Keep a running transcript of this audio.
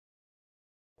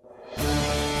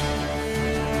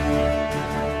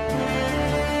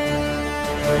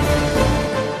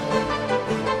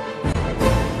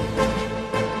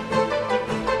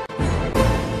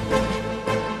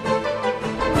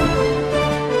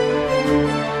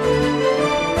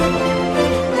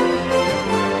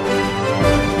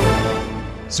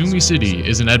Sumy City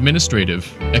is an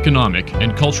administrative, economic,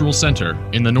 and cultural center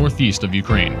in the northeast of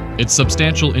Ukraine. Its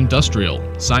substantial industrial,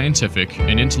 scientific,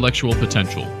 and intellectual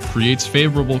potential creates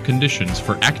favorable conditions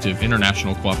for active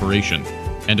international cooperation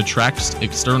and attracts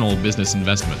external business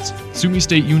investments. Sumy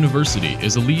State University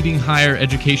is a leading higher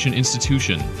education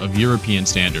institution of European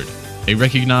standard, a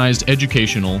recognized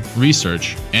educational,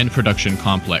 research, and production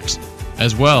complex,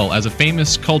 as well as a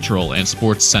famous cultural and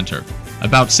sports center.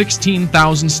 About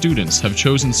 16,000 students have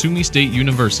chosen Sumy State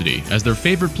University as their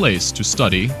favorite place to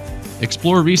study,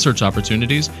 explore research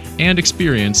opportunities, and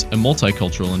experience a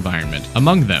multicultural environment.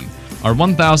 Among them are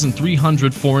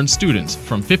 1,300 foreign students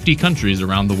from 50 countries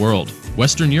around the world,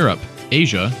 Western Europe,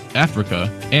 Asia, Africa,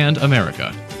 and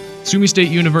America. Sumy State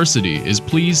University is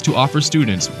pleased to offer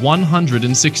students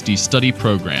 160 study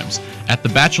programs at the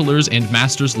bachelor's and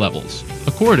master's levels,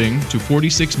 according to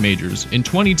 46 majors in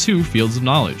 22 fields of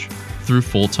knowledge, through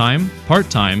full-time,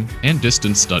 part-time, and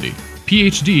distance study.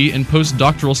 PhD and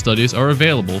postdoctoral studies are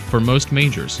available for most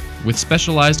majors, with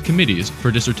specialized committees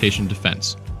for dissertation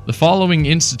defense. The following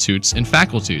institutes and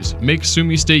faculties make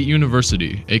Sumy State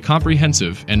University a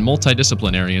comprehensive and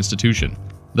multidisciplinary institution: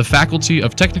 the Faculty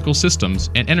of Technical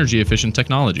Systems and Energy-Efficient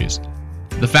Technologies,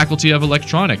 the Faculty of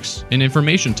Electronics and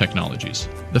Information Technologies,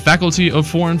 the Faculty of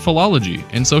Foreign Philology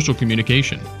and Social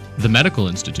Communication, the Medical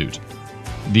Institute,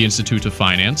 the Institute of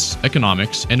Finance,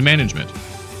 Economics, and Management,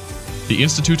 the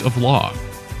Institute of Law,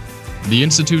 the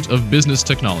Institute of Business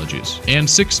Technologies, and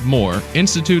 6 more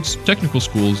institutes, technical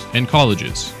schools, and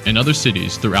colleges in other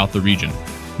cities throughout the region.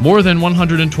 More than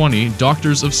 120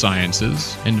 Doctors of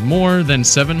Sciences and more than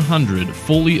 700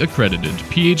 fully accredited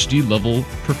PhD-level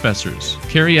professors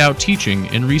carry out teaching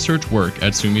and research work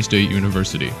at Sumy State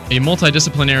University. A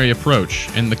multidisciplinary approach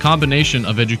and the combination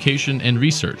of education and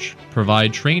research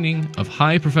provide training of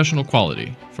high professional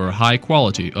quality for a high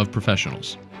quality of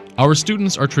professionals. Our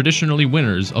students are traditionally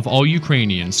winners of all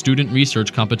Ukrainian student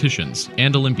research competitions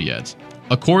and Olympiads.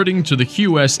 According to the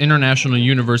QS International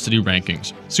University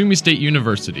Rankings, Sumy State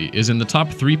University is in the top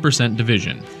 3%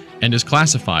 division and is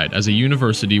classified as a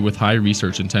university with high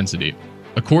research intensity.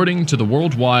 According to the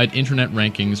worldwide internet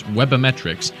rankings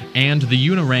Webometrics and the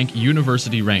Unirank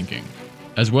University Ranking,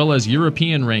 as well as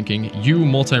European ranking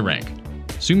U-Multirank,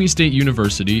 Sumy State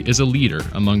University is a leader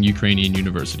among Ukrainian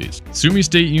universities. Sumy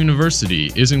State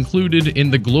University is included in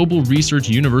the Global Research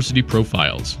University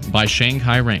Profiles by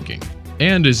Shanghai Ranking,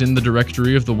 and is in the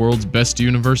directory of the world's best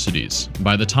universities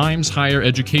by the Times Higher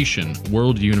Education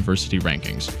World University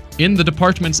Rankings. In the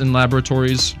departments and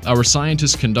laboratories, our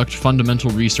scientists conduct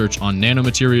fundamental research on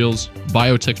nanomaterials,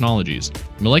 biotechnologies,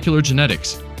 molecular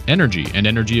genetics, energy and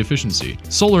energy efficiency,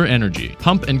 solar energy,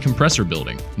 pump and compressor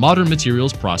building, modern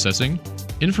materials processing,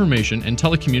 information and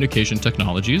telecommunication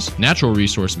technologies, natural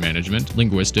resource management,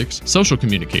 linguistics, social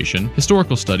communication,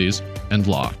 historical studies, and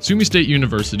law. Sumy State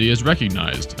University is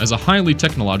recognized as a highly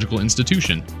technological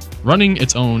institution, running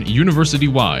its own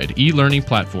university-wide e-learning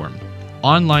platform,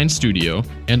 online studio,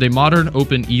 and a modern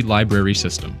open e-library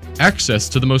system. Access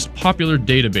to the most popular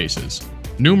databases,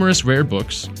 numerous rare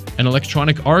books, an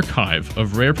electronic archive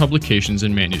of rare publications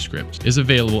and manuscripts is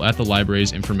available at the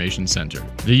library's information center.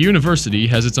 The university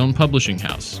has its own publishing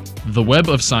house, the Web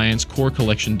of Science Core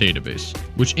Collection Database,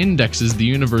 which indexes the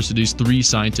university's 3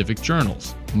 scientific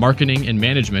journals: Marketing and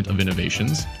Management of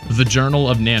Innovations, the Journal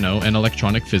of Nano and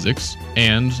Electronic Physics,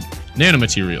 and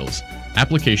Nanomaterials,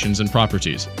 Applications and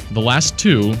Properties. The last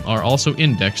 2 are also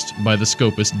indexed by the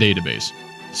Scopus database.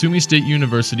 Sumy State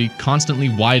University constantly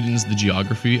widens the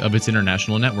geography of its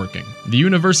international networking. The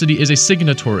university is a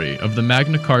signatory of the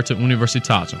Magna Carta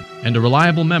Universitatum and a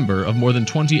reliable member of more than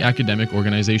 20 academic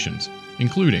organizations,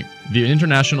 including the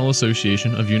International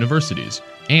Association of Universities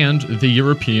and the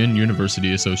European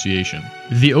University Association.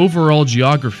 The overall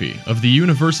geography of the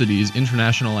university's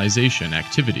internationalization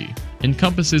activity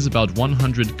encompasses about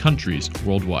 100 countries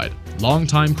worldwide.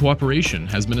 Long-time cooperation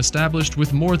has been established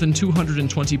with more than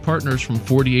 220 partners from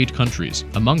 48 countries,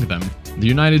 among them the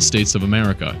United States of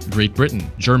America, Great Britain,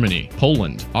 Germany,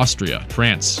 Poland, Austria,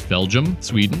 France, Belgium,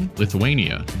 Sweden,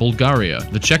 Lithuania, Bulgaria,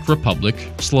 the Czech Republic,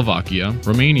 Slovakia,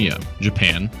 Romania,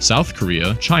 Japan, South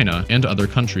Korea, China, and other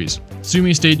countries.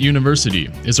 Sumy State University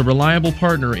is a reliable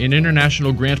partner in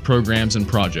international grant programs and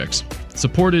projects,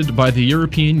 supported by the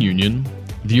European Union,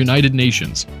 the United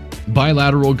Nations,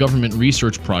 bilateral government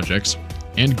research projects,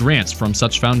 and grants from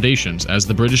such foundations as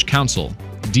the British Council,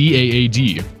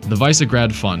 DAAD, the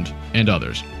Visegrad Fund, and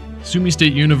others. Sumy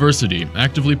State University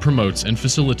actively promotes and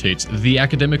facilitates the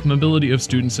academic mobility of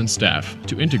students and staff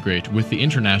to integrate with the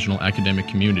international academic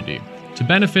community, to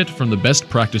benefit from the best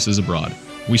practices abroad.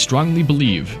 We strongly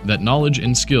believe that knowledge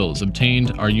and skills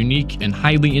obtained are unique and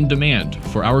highly in demand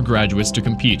for our graduates to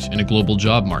compete in a global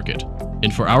job market,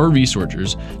 and for our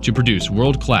researchers to produce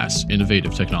world-class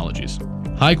innovative technologies.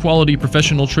 High-quality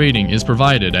professional training is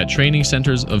provided at training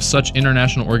centers of such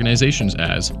international organizations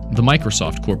as the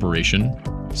Microsoft Corporation,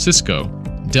 Cisco,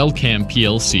 Delcam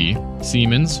plc,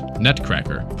 Siemens,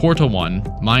 Netcracker, Porta-One,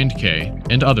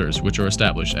 MindK, and others which are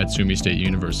established at Sumy State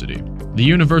University. The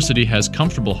university has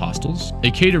comfortable hostels,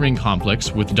 a catering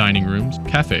complex with dining rooms,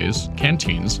 cafes,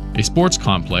 canteens, a sports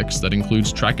complex that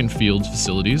includes track and field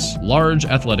facilities, large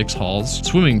athletics halls,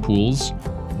 swimming pools,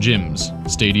 gyms,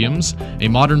 stadiums, a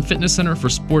modern fitness center for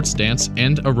sports dance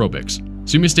and aerobics.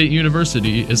 Sumy State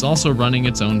University is also running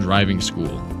its own driving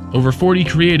school. Over 40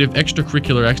 creative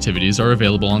extracurricular activities are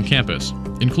available on campus,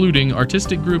 including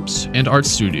artistic groups and art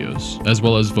studios, as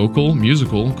well as vocal,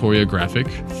 musical, choreographic,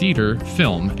 theater,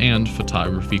 film, and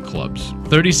photography clubs.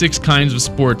 36 kinds of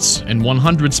sports and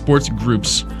 100 sports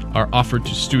groups are offered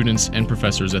to students and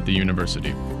professors at the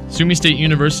university. Sumy State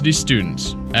University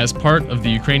students, as part of the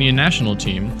Ukrainian national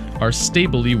team, are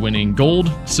stably winning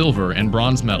gold, silver, and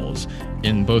bronze medals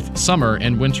in both Summer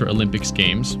and Winter Olympics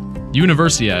Games,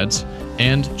 Universiads,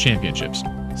 and championships.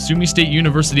 Sumy State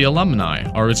University alumni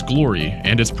are its glory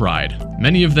and its pride.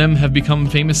 Many of them have become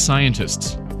famous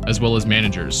scientists, as well as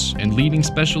managers and leading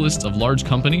specialists of large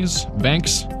companies,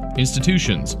 banks,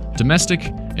 institutions, domestic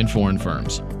and foreign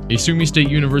firms. A Sumy State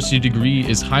University degree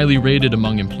is highly rated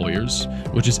among employers,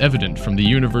 which is evident from the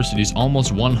university's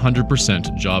almost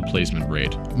 100% job placement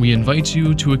rate. We invite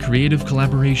you to a creative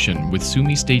collaboration with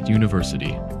Sumy State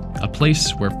University, a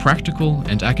place where practical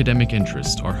and academic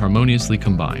interests are harmoniously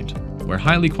combined, where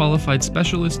highly qualified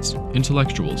specialists,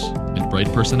 intellectuals, and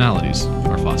bright personalities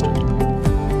are fostered.